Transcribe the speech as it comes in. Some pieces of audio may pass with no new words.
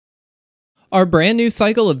Our brand new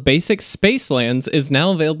cycle of basic space lands is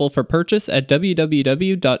now available for purchase at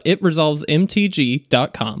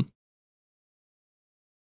www.itresolvesmtg.com.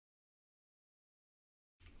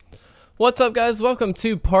 What's up, guys? Welcome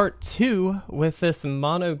to part 2 with this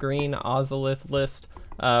mono green Ozolith list.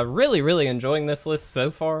 Really enjoying this list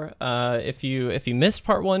so far. If you missed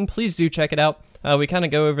part 1, please do check it out. We kind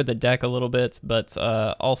of go over the deck a little bit, but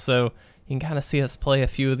also you can kind of see us play a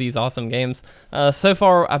few of these awesome games. So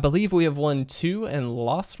far, I believe we have won 2 and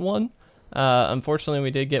lost 1. Unfortunately,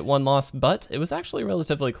 we did get 1 loss, but it was actually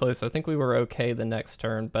relatively close. I think we were okay the next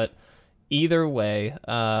turn, but either way,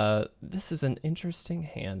 this is an interesting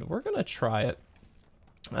hand. We're going to try it.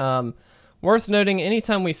 Worth noting,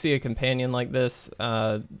 anytime we see a companion like this,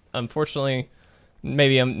 unfortunately,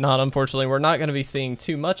 maybe not unfortunately, we're not going to be seeing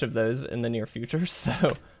too much of those in the near future,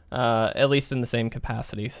 so at least in the same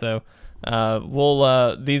capacity. So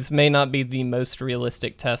these may not be the most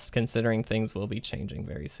realistic tests considering things will be changing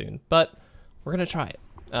very soon, but we're going to try it.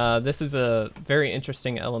 This is a very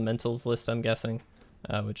interesting elementals list, I'm guessing,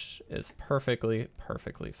 which is perfectly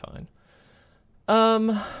fine.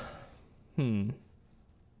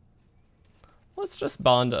 Let's just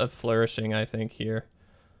Bond of Flourishing, I think, here.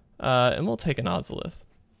 And we'll take an Ozolith.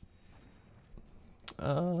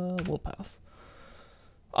 We'll pass.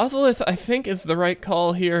 Ozolith, I think, is the right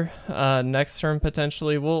call here. Next turn,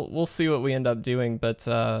 potentially. We'll see what we end up doing, but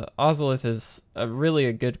Ozolith is really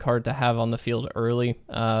a good card to have on the field early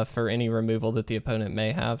for any removal that the opponent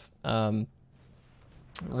may have.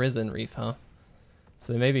 Risen Reef, huh?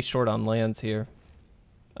 So they may be short on lands here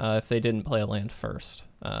if they didn't play a land first.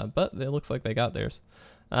 But it looks like they got theirs.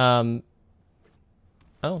 Oh,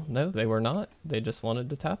 no, they were not. They just wanted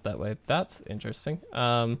to tap that way. That's interesting.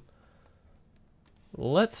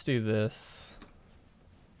 Let's do this.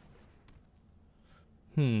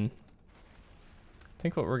 I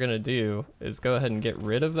think what we're going to do is go ahead and get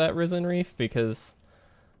rid of that Risen Reef because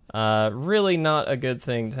really not a good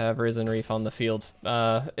thing to have Risen Reef on the field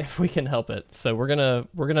if we can help it. So we're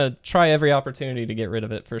gonna try every opportunity to get rid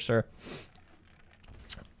of it for sure.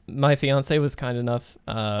 My fiance was kind enough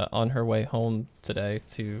on her way home today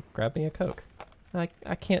to grab me a Coke. I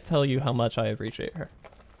can't tell you how much I appreciate her.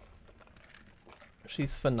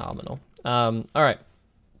 She's phenomenal. All right.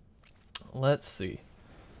 Let's see.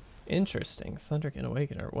 Interesting. Thunderkin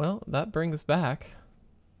Awakener. Well, that brings back.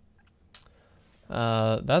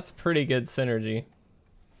 That's pretty good synergy.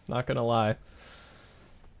 Not gonna lie.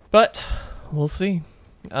 But we'll see.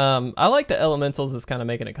 I like the elementals is kind of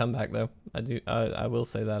making a comeback though. I will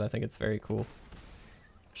say that. I think it's very cool.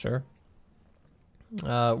 Sure.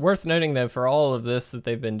 Worth noting though, for all of this that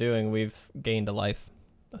they've been doing, we've gained a life,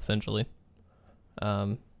 essentially.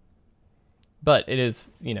 But it is,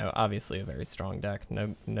 you know, obviously a very strong deck.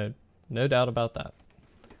 No doubt about that.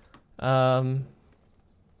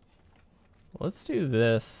 Let's do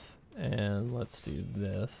this and let's do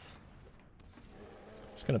this.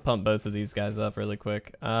 Just gonna pump both of these guys up really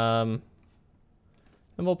quick. And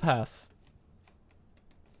we'll pass.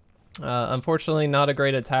 Unfortunately, not a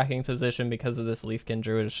great attacking position because of this Leafkin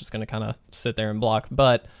Druid. It's just gonna kind of sit there and block.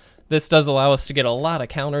 But this does allow us to get a lot of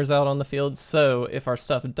counters out on the field. So if our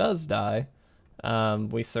stuff does die,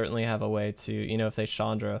 we certainly have a way to, you know, if they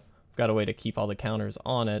Chandra, we've got a way to keep all the counters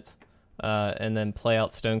on it. And then play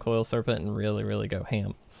out Stonecoil Serpent and really go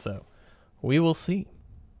ham. So we will see.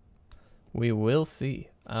 We will see.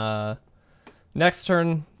 Next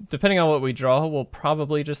turn, depending on what we draw, we'll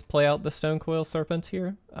probably just play out the Stonecoil Serpent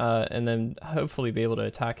here. And then hopefully be able to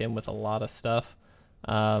attack him with a lot of stuff.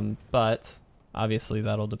 But obviously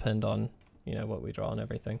that'll depend on, you know, what we draw and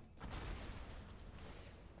everything.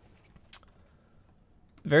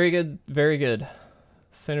 Very good, very good.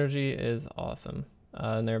 Synergy is awesome.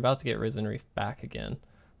 And they're about to get Risen Reef back again.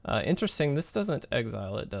 Interesting, this doesn't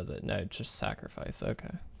exile it, does it? No, just sacrifice,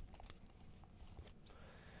 okay.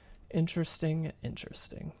 Interesting.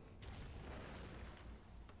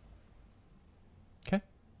 Okay.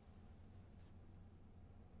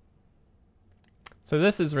 So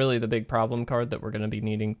this is really the big problem card that we're going to be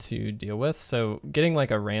needing to deal with. So getting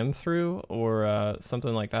like a ram through or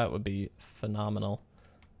something like that would be phenomenal.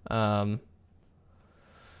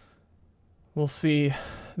 We'll see.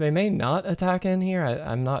 They may not attack in here.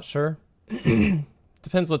 I'm not sure.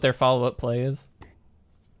 Depends what their follow-up play is.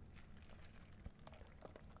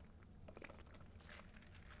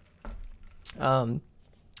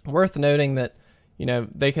 Worth noting that, you know,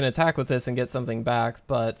 they can attack with this and get something back,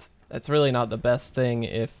 but it's really not the best thing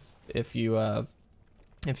if you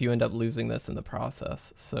end up losing this in the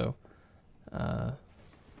process. So,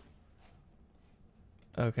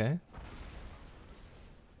 okay.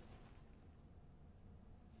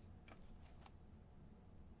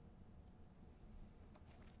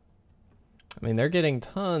 I mean, they're getting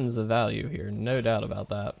tons of value here, no doubt about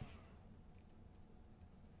that.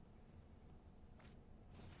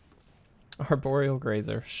 Arboreal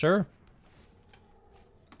Grazer, sure.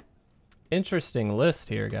 Interesting list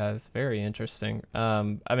here, guys. Very interesting.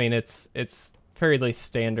 I mean, it's fairly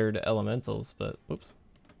standard elementals, but whoops.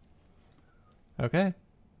 Okay,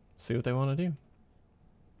 see what they want to do.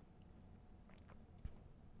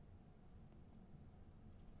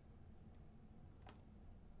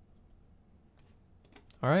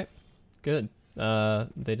 All right, good.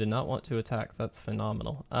 They did not want to attack. That's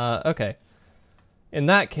phenomenal. Okay. In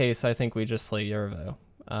that case, I think we just play Yorvo.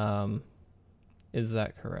 Is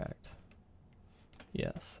that correct?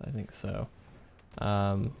 Yes, I think so.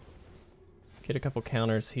 Get a couple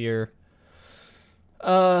counters here.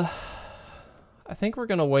 I think we're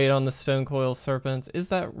gonna wait on the Stonecoil Serpent. Is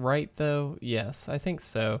that right though? Yes, I think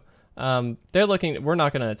so. They're looking. We're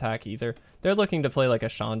not gonna attack either. They're looking to play like a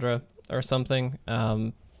Chandra or something.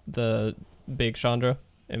 The big Chandra,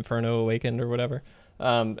 Inferno Awakened or whatever.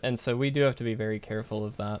 And so we do have to be very careful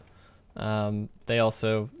of that. They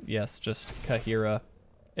also, yes, just Kahira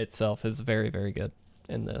itself is very, very good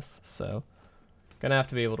in this. So gonna have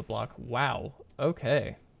to be able to block. Wow.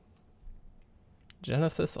 Okay.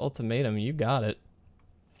 Genesis Ultimatum, you got it.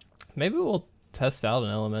 Maybe we'll test out an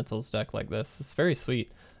Elementals deck like this. It's very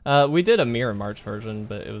sweet. We did a Mirror March version,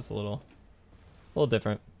 but it was a little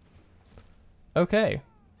different. Okay.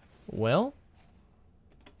 Well.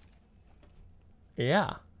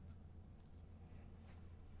 Yeah.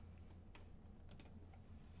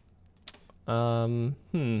 Gonna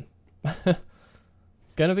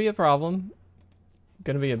be a problem.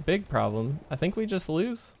 Gonna be a big problem. I think we just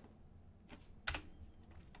lose.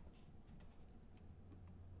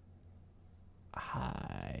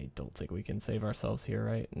 I don't think we can save ourselves here,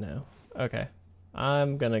 right? No. Okay.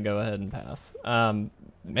 I'm gonna go ahead and pass.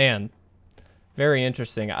 Man, very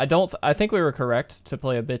interesting. I think we were correct to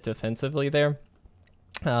play a bit defensively there.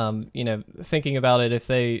 You know, thinking about it,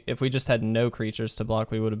 if we just had no creatures to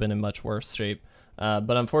block, we would have been in much worse shape.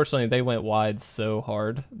 But unfortunately, they went wide so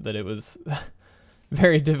hard that it was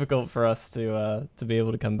very difficult for us to be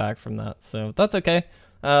able to come back from that. So that's okay.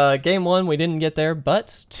 Game 1, we didn't get there,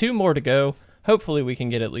 but 2 more to go. Hopefully we can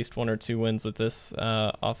get at least 1 or 2 wins with this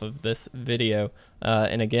off of this video.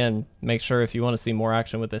 And again, make sure if you want to see more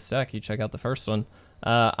action with this deck, you check out the first one.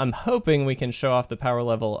 I'm hoping we can show off the power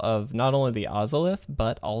level of not only the Ozolith,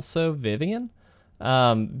 but also Vivien.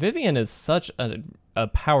 Vivien is such a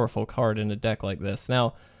powerful card in a deck like this.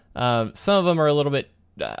 Now, some of them are a little bit,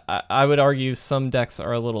 I would argue some decks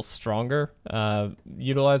are a little stronger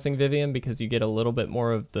utilizing Vivien because you get a little bit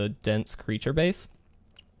more of the dense creature base.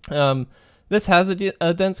 This has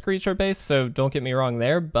a dense creature base, so don't get me wrong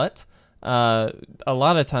there, but a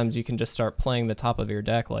lot of times you can just start playing the top of your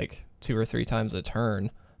deck like 2 or 3 times a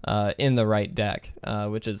turn in the right deck,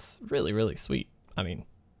 which is really, really sweet. I mean,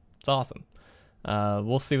 it's awesome.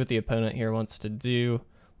 We'll see what the opponent here wants to do.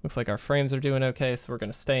 Looks like our frames are doing okay, so we're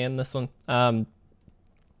going to stay in this one.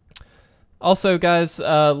 Also, guys,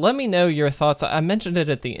 let me know your thoughts. I mentioned it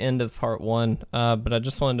at the end of part 1, but I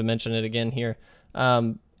just wanted to mention it again here.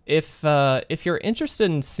 If you're interested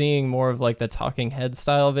in seeing more of like the talking head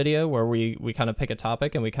style video where we kind of pick a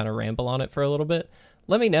topic and we kind of ramble on it for a little bit,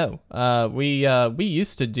 let me know. We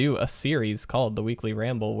used to do a series called The Weekly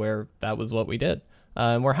Ramble where that was what we did.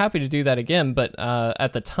 And we're happy to do that again, but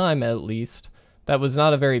at the time at least, that was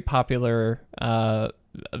not a very popular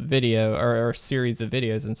video or series of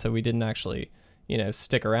videos, and so we didn't actually, you know,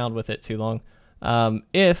 stick around with it too long.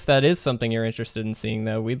 If that is something you're interested in seeing,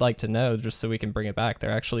 though, we'd like to know just so we can bring it back.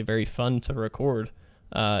 They're actually very fun to record,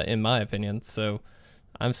 in my opinion, so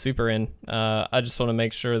I'm super in. I just want to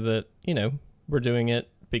make sure that, you know, we're doing it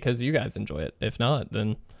because you guys enjoy it. If not,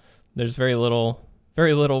 then there's very little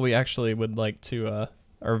we actually would like to,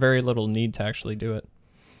 or very little need to actually do it.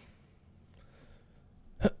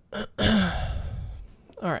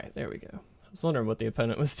 All right, there we go. I was wondering what the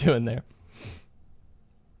opponent was doing there.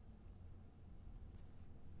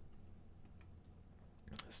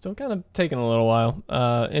 Still kind of taking a little while.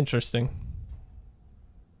 Interesting.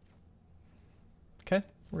 Okay,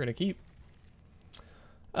 we're gonna keep.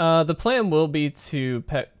 The plan will be to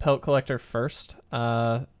Pelt Collector first.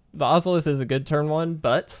 The Ozolith is a good turn 1,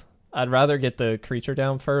 but I'd rather get the creature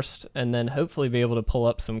down first and then hopefully be able to pull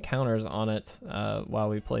up some counters on it while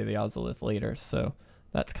we play the Ozolith later. So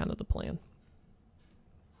that's kind of the plan.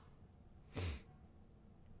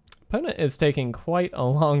 Opponent is taking quite a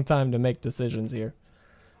long time to make decisions here.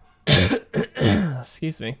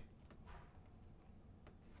 Excuse me.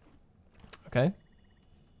 Okay.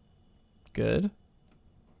 Good.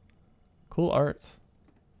 Cool arts.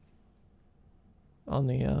 on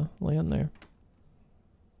the land there.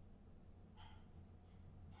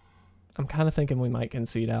 I'm kind of thinking we might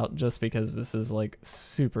concede out just because this is like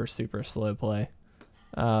super slow play.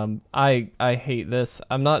 I hate this.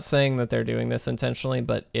 I'm not saying that they're doing this intentionally,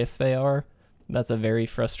 but if they are, that's a very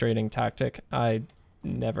frustrating tactic. I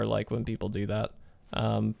never like when people do that.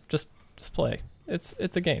 Just play. It's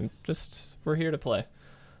a game. We're here to play.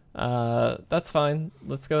 That's fine.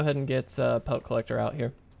 Let's go ahead and get Pelt Collector out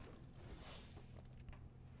here.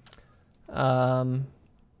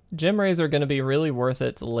 Gemrazer going to be really worth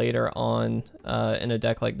it later on in a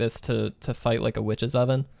deck like this to fight like a Witch's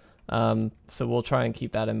Oven. So we'll try and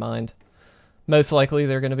keep that in mind. Most likely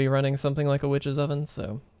they're going to be running something like a Witch's Oven,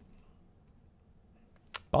 so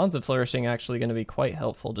Bonds of Flourishing actually going to be quite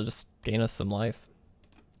helpful to just gain us some life.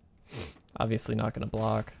 Obviously not going to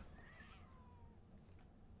block.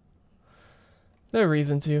 No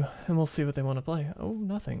reason to, and we'll see what they want to play. Oh,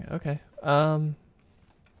 nothing. Okay.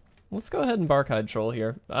 Let's go ahead and Barkhide Troll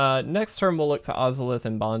here. Next turn we'll look to Ozolith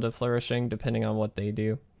and Bond of Flourishing, depending on what they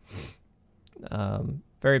do.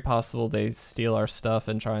 Very possible they steal our stuff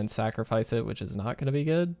and try and sacrifice it, which is not going to be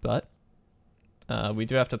good, but we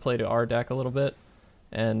do have to play to our deck a little bit,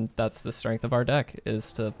 and that's the strength of our deck,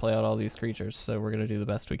 is to play out all these creatures, so we're going to do the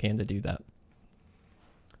best we can to do that.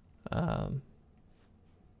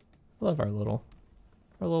 Love our little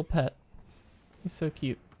pet. He's so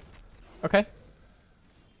cute. Okay.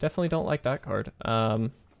 Definitely don't like that card.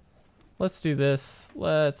 Let's do this.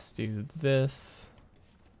 Let's do this.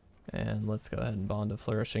 And let's go ahead and Bond of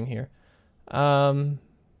Flourishing here. I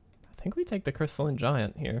think we take the Crystalline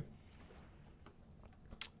Giant here.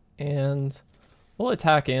 And we'll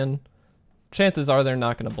attack in. Chances are they're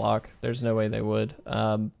not going to block. There's no way they would.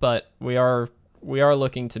 But we are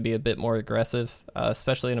looking to be a bit more aggressive,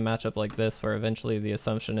 especially in a matchup like this, where eventually the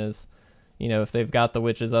assumption is, you know, if they've got the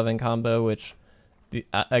Witch's Oven combo, which,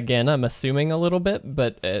 again, I'm assuming a little bit,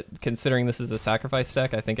 but considering this is a sacrifice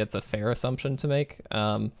deck, I think it's a fair assumption to make.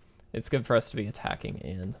 It's good for us to be attacking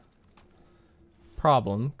in.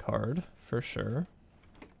 Problem card, for sure.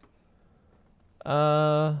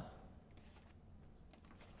 Let's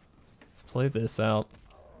play this out.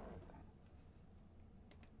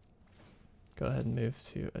 Go ahead and move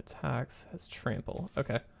to attacks. Has trample.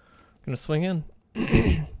 Okay. Gonna swing in.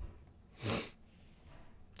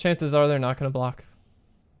 Chances are they're not gonna block.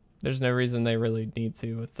 There's no reason they really need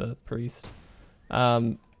to with the priest.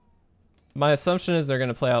 My assumption is they're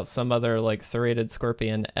gonna play out some other like serrated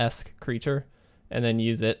scorpion-esque creature and then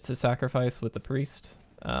use it to sacrifice with the priest.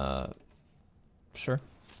 Sure.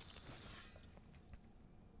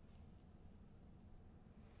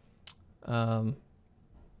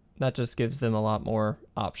 That just gives them a lot more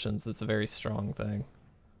options. It's a very strong thing.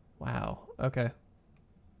 Wow. Okay.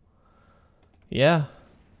 Yeah.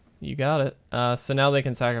 You got it. So now they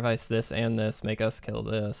can sacrifice this and this, make us kill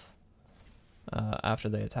this after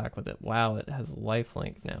they attack with it. Wow, it has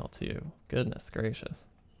lifelink now too. Goodness gracious.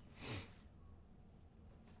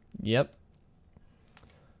 Yep.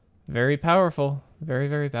 Very powerful. Very,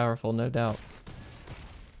 very powerful, no doubt.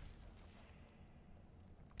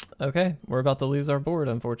 Okay, we're about to lose our board,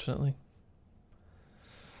 unfortunately.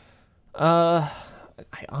 I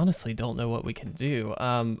honestly don't know what we can do.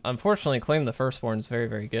 Unfortunately, Claim the Firstborn is very,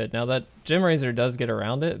 very good. Now that Gemrazer does get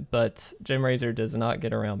around it, but Gemrazer does not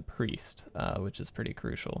get around Priest, which is pretty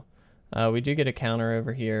crucial. We do get a counter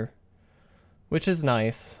over here, which is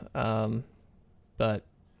nice, but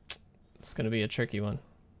it's going to be a tricky one.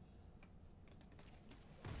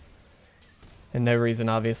 And no reason,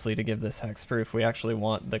 obviously, to give this hexproof. We actually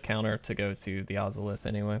want the counter to go to the Ozolith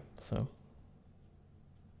anyway, so...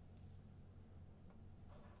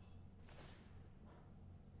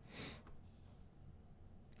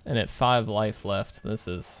 And at 5 life left, this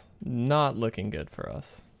is not looking good for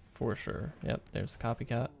us, for sure. Yep, there's the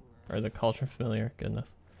Copycat, or the Culture Familiar,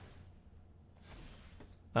 goodness.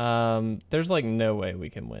 There's like no way we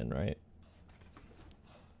can win, right?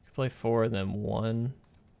 Play 4 and then 1.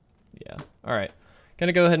 Yeah, all right.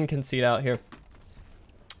 Gonna go ahead and concede out here.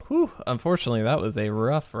 Whew, unfortunately, that was a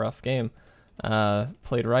rough game.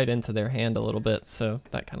 Played right into their hand a little bit, so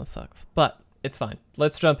that kind of sucks. But it's fine.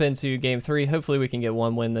 Let's jump into game 3. Hopefully we can get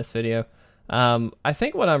one win this video. I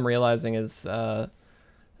think what I'm realizing is,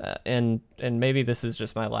 and maybe this is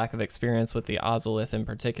just my lack of experience with the Ozolith in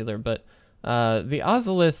particular, but the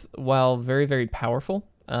Ozolith, while very, very powerful,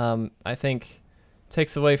 I think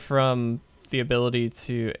takes away from the ability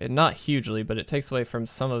to, not hugely, but it takes away from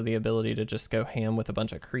some of the ability to just go ham with a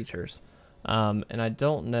bunch of creatures. And I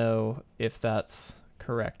don't know if that's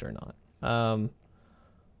correct or not.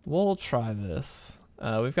 We'll try this.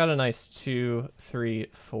 We've got a nice 2, 3,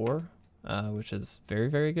 4. which is very,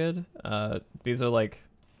 very good. These are like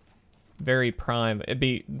very prime. It'd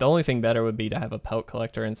be, the only thing better would be to have a Pelt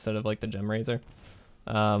Collector instead of like the Gemrazer.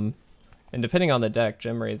 And depending on the deck,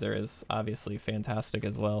 Gemrazer is obviously fantastic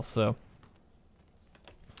as well, so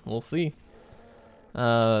we'll see.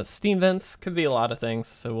 Steam Vents could be a lot of things,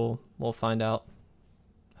 so we'll find out.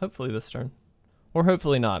 Hopefully this turn. Or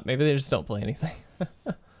hopefully not. Maybe they just don't play anything.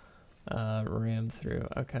 Ram through.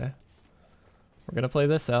 Okay. We're going to play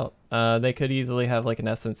this out. They could easily have like an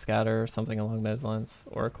Essence Scatter or something along those lines.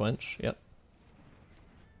 Or a Quench. Yep.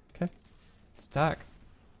 Okay. Let's attack.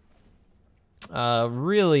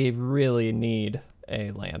 Really, really need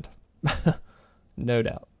a land. No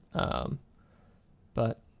doubt.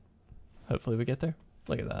 But hopefully we get there.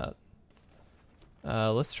 Look at that.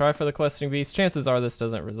 Let's try for the Questing Beast. Chances are this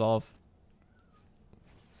doesn't resolve.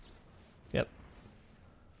 Yep.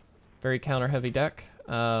 Very counter-heavy deck.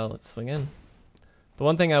 Let's swing in. The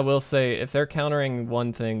one thing I will say, if they're countering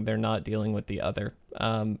one thing, they're not dealing with the other.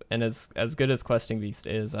 And as good as Questing Beast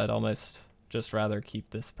is, I'd almost just rather keep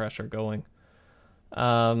this pressure going.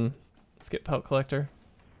 Let's get Pelt Collector.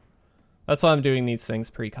 That's why I'm doing these things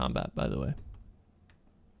pre-combat, by the way.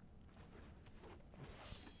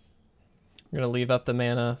 I'm going to leave up the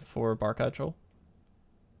mana for Barkhide Troll.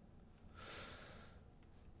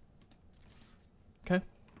 Okay.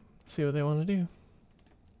 See what they want to do.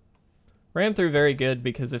 Ram through very good,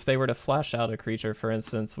 because if they were to flash out a creature, for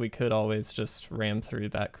instance, we could always just ram through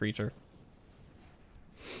that creature.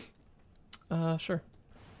 Sure.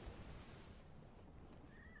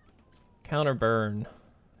 Counter burn.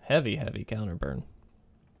 Heavy, heavy counter burn.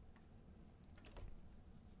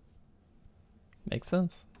 Makes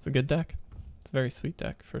sense. It's a good deck. It's a very sweet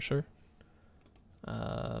deck, for sure.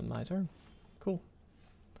 My turn. Cool.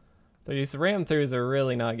 But these ram throughs are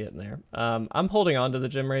really not getting there. I'm holding on to the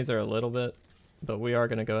Gemrazer a little bit, but we are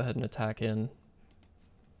going to go ahead and attack in.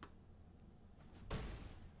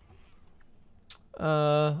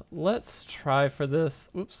 Let's try for this.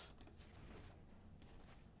 Oops.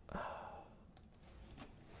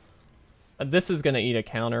 This is going to eat a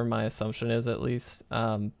counter, my assumption is, at least.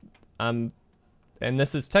 And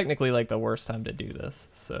this is technically like the worst time to do this,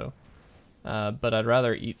 so. But I'd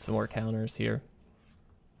rather eat some more counters here.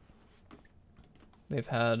 They've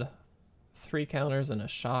had 3 counters and a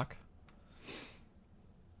shock.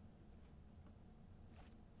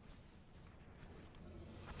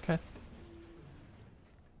 Okay.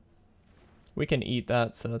 We can eat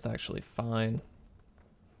that, so that's actually fine.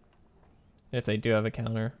 If they do have a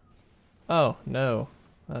counter. Oh, no.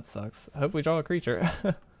 That sucks. I hope we draw a creature.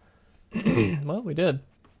 Well, we did.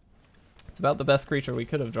 It's about the best creature we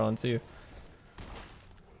could have drawn, too.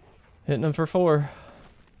 Hitting him for 4.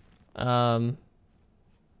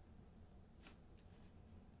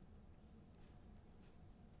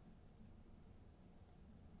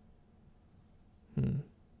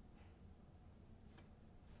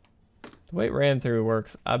 The way it ran through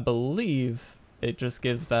works, I believe it just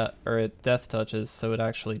gives that, or it death touches, so it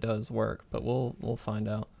actually does work, but we'll find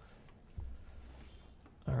out.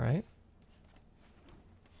 All right.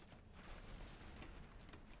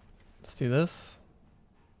 Let's do this.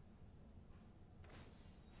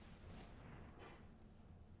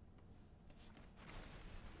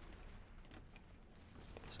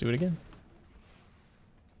 Let's do it again.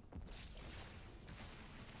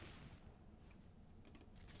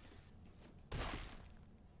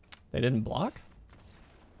 They didn't block?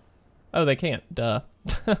 Oh, they can't. Duh.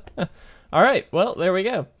 All right. Well, there we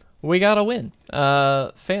go. We got a win.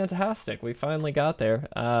 Fantastic. We finally got there.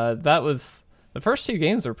 That was... The first 2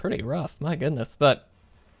 games were pretty rough. My goodness. But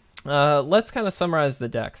let's kind of summarize the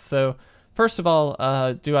deck. So, first of all,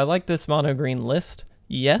 do I like this mono green list?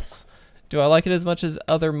 Yes. Do I like it as much as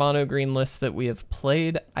other mono green lists that we have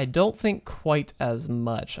played? I don't think quite as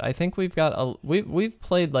much. I think we've got a... We've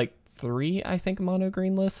played like 3, I think, mono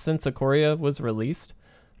green lists since Ikoria was released,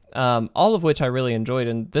 all of which I really enjoyed,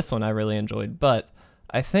 and this one I really enjoyed, but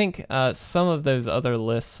I think some of those other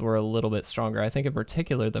lists were a little bit stronger. I think in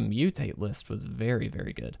particular the Mutate list was very,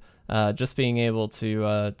 very good. Just being able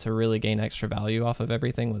to really gain extra value off of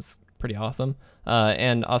everything was pretty awesome.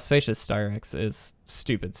 And Auspicious Styrex is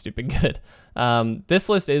stupid good. This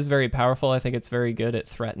list is very powerful. I think it's very good at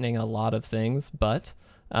threatening a lot of things, but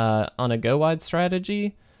on a go-wide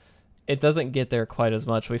strategy, it doesn't get there quite as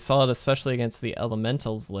much. We saw it especially against the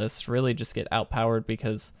Elementals list really just get outpowered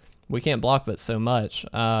because we can't block but so much,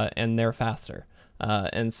 and they're faster.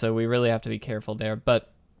 And so we really have to be careful there.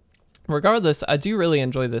 But regardless, I do really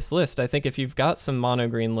enjoy this list. I think if you've got some mono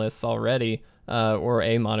green lists already, or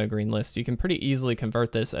a mono green list, you can pretty easily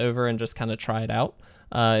convert this over and just kind of try it out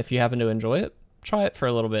if you happen to enjoy it. try it for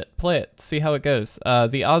a little bit, play it, see how it goes.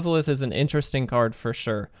 The Ozolith is an interesting card for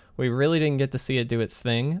sure. We really didn't get to see it do its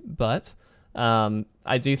thing, but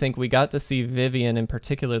I do think we got to see Vivien in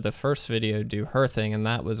particular, the first video, do her thing, and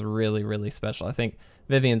that was really, really special. I think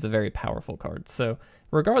Vivien's a very powerful card. So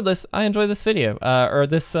regardless, I enjoyed this video, or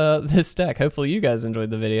this deck. Hopefully you guys enjoyed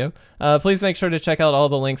the video. Please make sure to check out all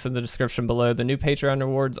the links in the description below. The new Patreon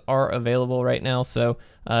rewards are available right now, so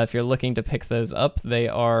if you're looking to pick those up, they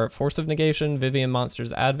are Force of Negation, Vivien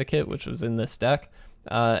Monster's Advocate, which was in this deck,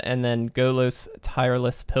 and then Golos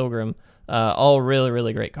Tireless Pilgrim. All really,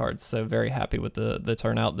 really great cards, so very happy with the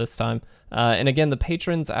turnout this time. And again, the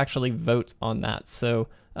patrons actually vote on that, so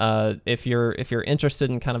if you're interested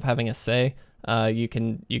in kind of having a say, you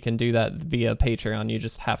can do that via Patreon. You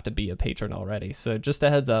just have to be a patron already, so just a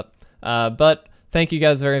heads up. But thank you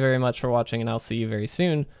guys very, very much for watching, and I'll see you very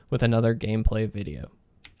soon with another gameplay video.